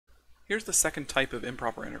Here's the second type of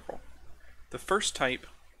improper integral. The first type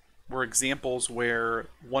were examples where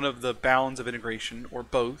one of the bounds of integration, or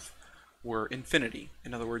both, were infinity.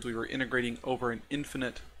 In other words, we were integrating over an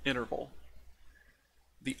infinite interval.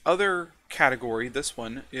 The other category, this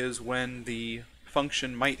one, is when the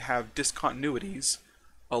function might have discontinuities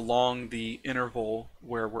along the interval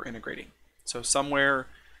where we're integrating. So somewhere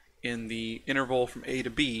in the interval from a to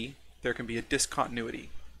b, there can be a discontinuity,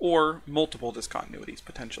 or multiple discontinuities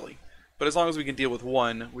potentially. But as long as we can deal with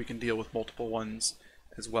one, we can deal with multiple ones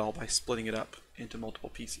as well by splitting it up into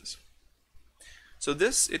multiple pieces. So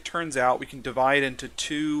this, it turns out, we can divide into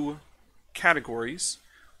two categories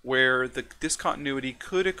where the discontinuity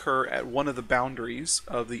could occur at one of the boundaries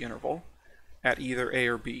of the interval, at either a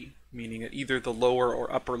or b, meaning at either the lower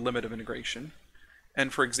or upper limit of integration.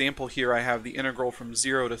 And for example, here I have the integral from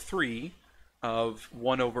 0 to 3 of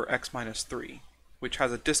 1 over x minus 3, which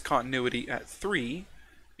has a discontinuity at 3.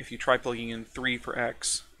 If you try plugging in 3 for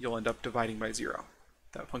x, you'll end up dividing by 0.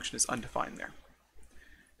 That function is undefined there.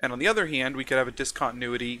 And on the other hand, we could have a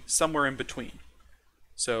discontinuity somewhere in between.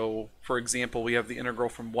 So, for example, we have the integral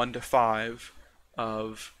from 1 to 5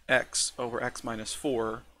 of x over x minus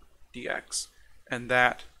 4 dx, and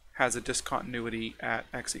that has a discontinuity at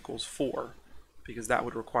x equals 4, because that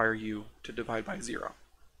would require you to divide by 0.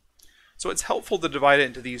 So it's helpful to divide it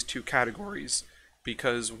into these two categories,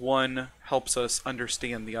 because one helps us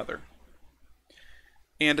understand the other.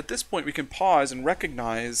 And at this point we can pause and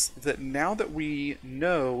recognize that now that we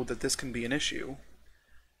know that this can be an issue,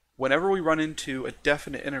 whenever we run into a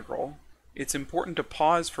definite integral, it's important to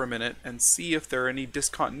pause for a minute and see if there are any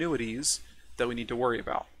discontinuities that we need to worry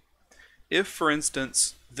about. If, for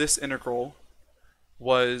instance, this integral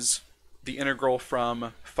was the integral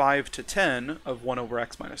from 5 to 10 of 1 over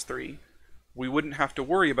x minus 3, we wouldn't have to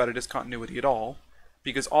worry about a discontinuity at all,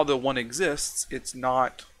 because although one exists, it's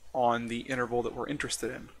not on the interval that we're interested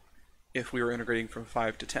in if we were integrating from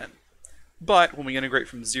 5 to 10. But when we integrate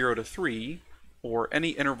from 0 to 3, or any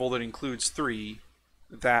interval that includes 3,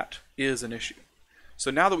 that is an issue. So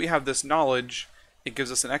now that we have this knowledge, it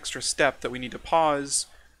gives us an extra step that we need to pause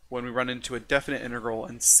when we run into a definite integral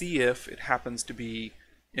and see if it happens to be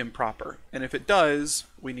improper. And if it does,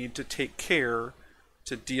 we need to take care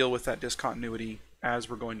to deal with that discontinuity as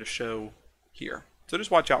we're going to show here. So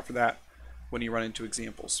just watch out for that when you run into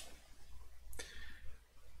examples.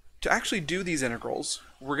 To actually do these integrals,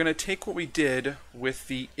 we're going to take what we did with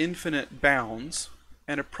the infinite bounds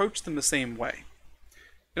and approach them the same way.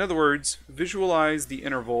 In other words, visualize the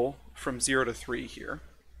interval from 0 to 3 here.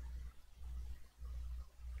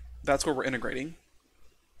 That's where we're integrating.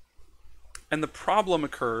 And the problem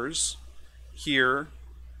occurs here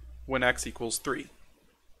when x equals 3.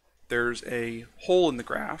 There's a hole in the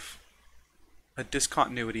graph, a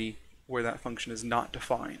discontinuity where that function is not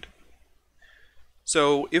defined.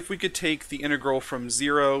 So if we could take the integral from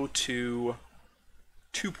 0 to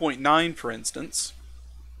 2.9, for instance,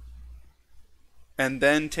 and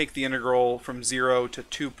then take the integral from 0 to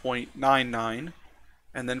 2.99,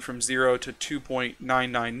 and then from 0 to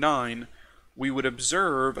 2.999, we would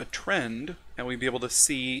observe a trend, and we'd be able to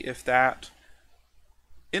see if that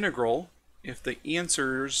integral, if the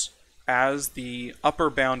answers as the upper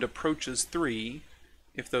bound approaches 3,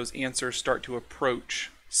 if those answers start to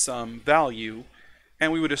approach some value,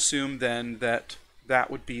 and we would assume then that that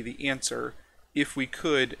would be the answer if we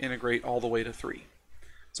could integrate all the way to 3.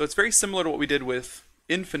 So it's very similar to what we did with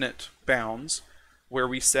infinite bounds, where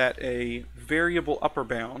we set a variable upper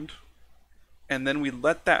bound, and then we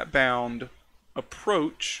let that bound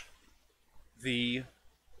approach the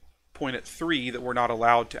point at 3 that we're not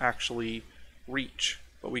allowed to actually reach.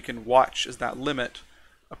 But we can watch as that limit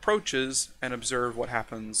approaches and observe what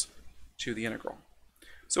happens to the integral.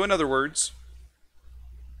 So in other words,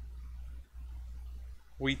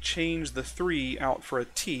 we change the 3 out for a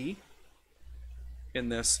t in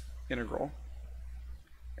this integral,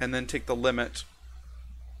 and then take the limit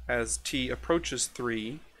as t approaches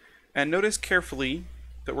 3, and notice carefully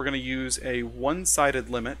that we're going to use a one-sided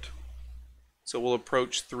limit, so we'll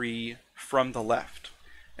approach 3 from the left.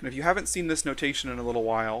 And if you haven't seen this notation in a little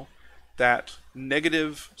while, that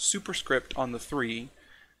negative superscript on the 3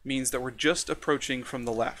 means that we're just approaching from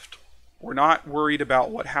the left. We're not worried about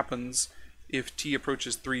what happens if t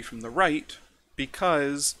approaches 3 from the right,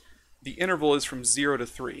 because the interval is from 0 to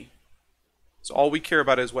 3. So all we care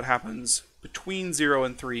about is what happens between 0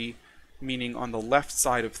 and 3, meaning on the left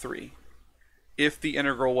side of 3. If the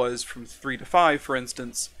integral was from 3 to 5, for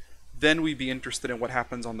instance, then we'd be interested in what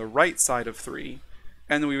happens on the right side of 3,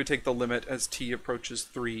 and then we would take the limit as t approaches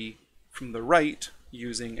 3 from the right,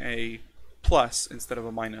 using a plus instead of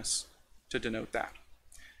a minus to denote that.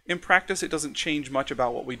 In practice, it doesn't change much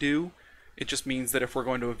about what we do. It just means that if we're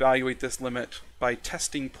going to evaluate this limit by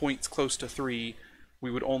testing points close to 3,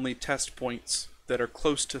 we would only test points that are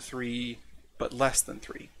close to 3 but less than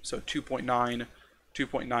 3. So 2.9, 2.99,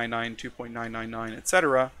 2.999,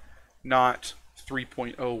 etc., not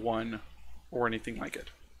 3.01 or anything like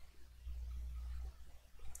it.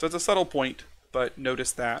 So it's a subtle point, but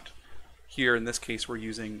notice that here in this case we're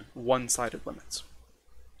using one-sided limits.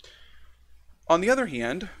 On the other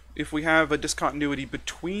hand, if we have a discontinuity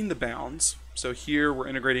between the bounds, so here we're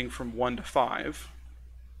integrating from 1 to 5,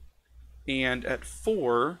 and at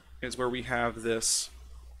 4 is where we have this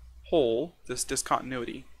hole, this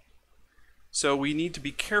discontinuity. So we need to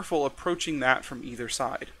be careful approaching that from either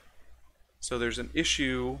side. So there's an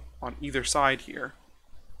issue on either side here.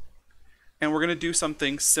 And we're going to do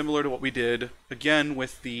something similar to what we did, again,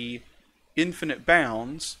 with the infinite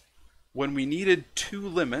bounds. When we needed two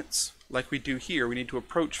limits, like we do here, we need to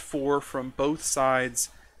approach 4 from both sides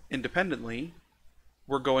independently.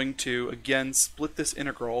 We're going to, again, split this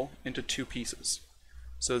integral into two pieces.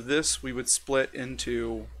 So this we would split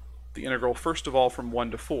into the integral, first of all, from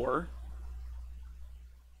 1 to 4,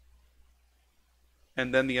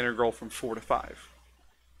 and then the integral from 4 to 5.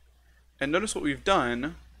 And notice what we've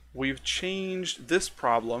done. We've changed this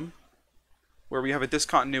problem, where we have a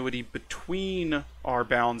discontinuity between our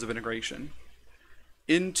bounds of integration,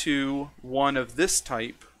 into one of this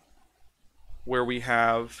type, where we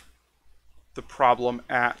have the problem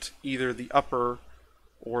at either the upper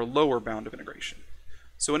or lower bound of integration.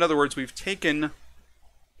 So in other words, we've taken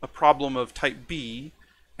a problem of type B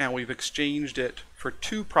and we've exchanged it for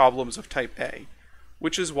two problems of type A,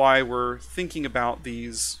 which is why we're thinking about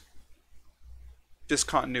these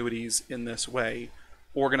discontinuities in this way,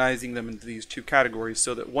 organizing them into these two categories,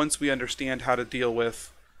 so that once we understand how to deal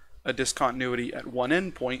with a discontinuity at one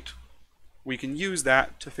endpoint, we can use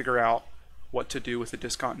that to figure out what to do with a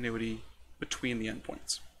discontinuity between the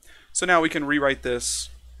endpoints. So now we can rewrite this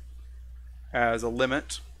as a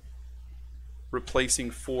limit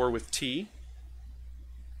replacing 4 with t,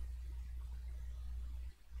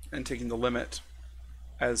 and taking the limit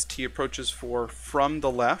as t approaches 4 from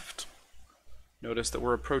the left. Notice that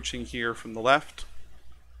we're approaching here from the left.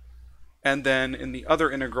 And then in the other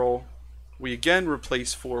integral, we again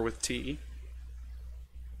replace 4 with t.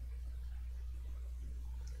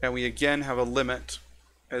 And we again have a limit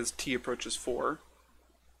as t approaches 4.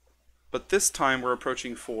 But this time we're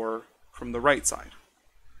approaching 4 from the right side.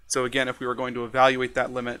 So again, if we were going to evaluate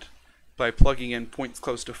that limit by plugging in points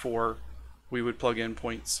close to 4, we would plug in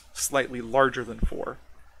points slightly larger than 4.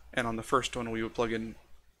 And on the first one, we would plug in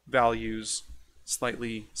values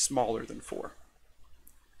slightly smaller than 4.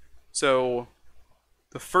 So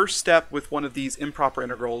the first step with one of these improper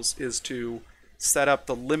integrals is to set up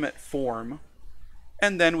the limit form,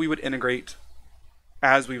 and then we would integrate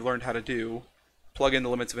as we've learned how to do, plug in the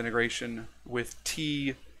limits of integration with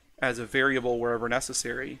t as a variable wherever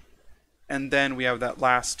necessary, and then we have that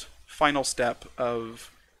last final step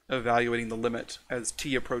of evaluating the limit as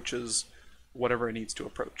t approaches whatever it needs to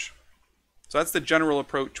approach. So that's the general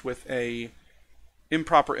approach with a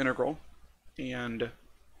improper integral, and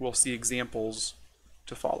we'll see examples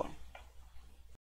to follow.